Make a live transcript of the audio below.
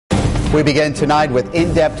We begin tonight with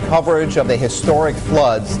in-depth coverage of the historic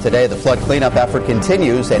floods. Today, the flood cleanup effort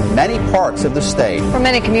continues in many parts of the state. For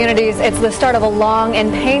many communities, it's the start of a long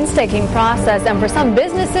and painstaking process, and for some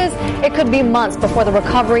businesses, it could be months before the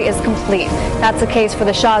recovery is complete. That's the case for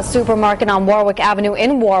the Shaw's Supermarket on Warwick Avenue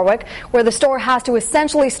in Warwick, where the store has to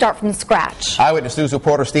essentially start from scratch. Eyewitness News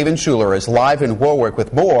reporter Stephen Schuler is live in Warwick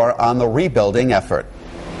with more on the rebuilding effort.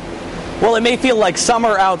 Well, it may feel like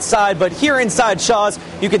summer outside, but here inside Shaw's,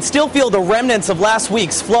 you can still feel the remnants of last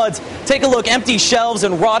week's floods. Take a look, empty shelves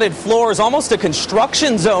and rotted floors, almost a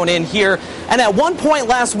construction zone in here. And at one point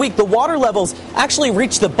last week, the water levels actually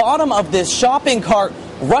reached the bottom of this shopping cart,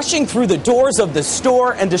 rushing through the doors of the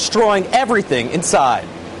store and destroying everything inside.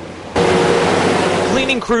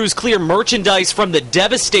 Cleaning crews clear merchandise from the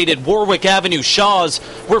devastated Warwick Avenue Shaw's,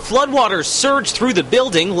 where floodwaters surged through the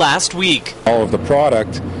building last week. All of the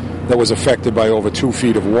product that was affected by over 2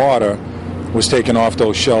 feet of water was taken off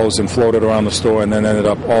those shelves and floated around the store and then ended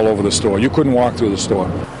up all over the store. You couldn't walk through the store.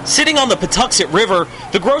 Sitting on the Patuxent River,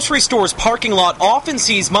 the grocery store's parking lot often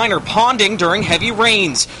sees minor ponding during heavy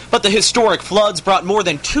rains, but the historic floods brought more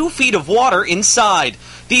than 2 feet of water inside.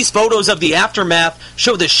 These photos of the aftermath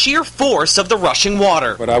show the sheer force of the rushing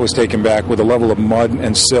water. But I was taken back with a level of mud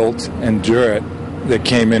and silt and dirt that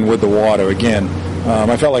came in with the water again.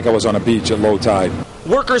 I felt like I was on a beach at low tide.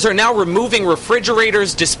 Workers are now removing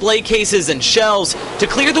refrigerators, display cases, and shelves to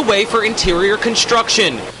clear the way for interior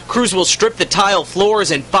construction. Crews will strip the tile floors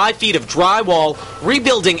and 5 feet of drywall,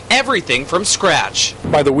 rebuilding everything from scratch.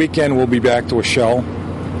 By the weekend, we'll be back to a shell,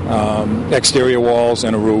 exterior walls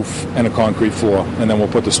and a roof and a concrete floor, and then we'll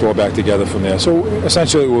put the store back together from there. So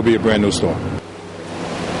essentially, it will be a brand new store.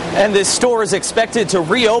 And this store is expected to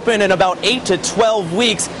reopen in about 8 to 12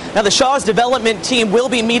 weeks. Now, the Shaw's development team will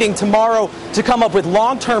be meeting tomorrow to come up with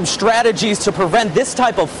long-term strategies to prevent this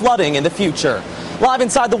type of flooding in the future. Live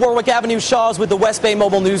inside the Warwick Avenue Shaw's with the West Bay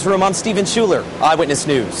Mobile Newsroom, I'm Stephen Schuler, Eyewitness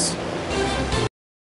News.